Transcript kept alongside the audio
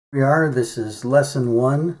We are. This is lesson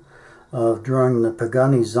 1 of drawing the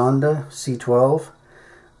Pagani Zonda C12,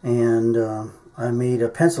 and I made a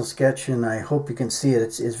pencil sketch, and I hope you can see it.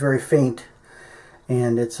 It's very faint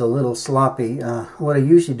and it's a little sloppy. What I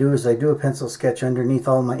usually do is I do a pencil sketch underneath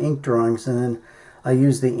all my ink drawings, and then I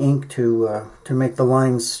use the ink to make the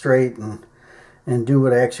lines straight and do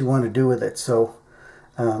what I actually want to do with it. So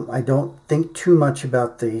I don't think too much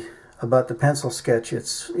about the pencil sketch.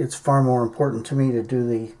 It's far more important to me to do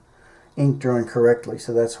the ink drawing correctly,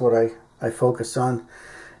 so that's what I focus on.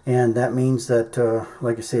 And that means that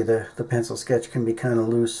like I say, the pencil sketch can be kind of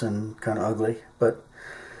loose and kind of ugly, but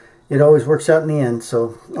it always works out in the end,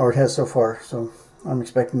 or it has so far, so I'm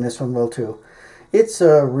expecting this one will too. It's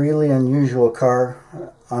a really unusual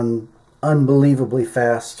car, unbelievably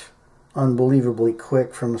fast, unbelievably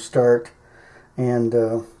quick from the start, and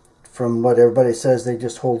from what everybody says, they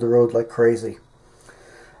just hold the road like crazy.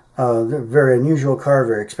 Very unusual car,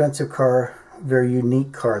 very expensive car, very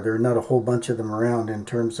unique car. There are not a whole bunch of them around in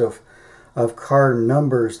terms of car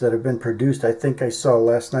numbers that have been produced. I think I saw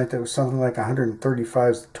last night that was something like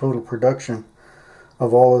 135 is the total production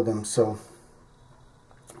of all of them. So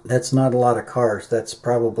that's not a lot of cars. That's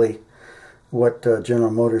probably what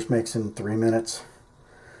General Motors makes in 3 minutes.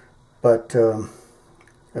 But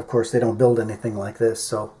of course they don't build anything like this,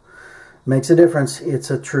 so it makes a difference.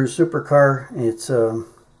 It's a true supercar. It's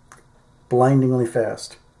blindingly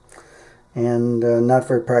fast and not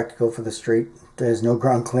very practical for the street. It has no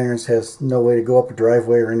ground clearance, has no way to go up a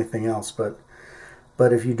driveway or anything else, but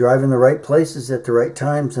if you drive in the right places at the right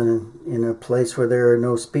times and in a place where there are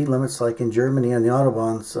no speed limits like in Germany on the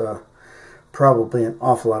autobahns, probably an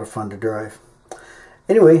awful lot of fun to drive.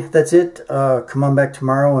 Anyway, that's it. Come on back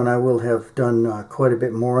tomorrow and I will have done quite a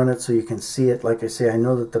bit more on it so you can see it. Like I say, I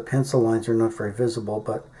know that the pencil lines are not very visible,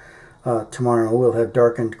 but tomorrow we'll have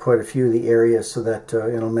darkened quite a few of the areas so that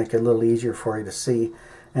it'll make it a little easier for you to see,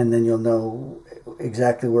 and then you'll know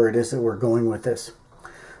exactly where it is that we're going with this.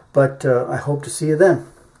 But I hope to see you then.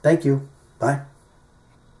 Thank you. Bye.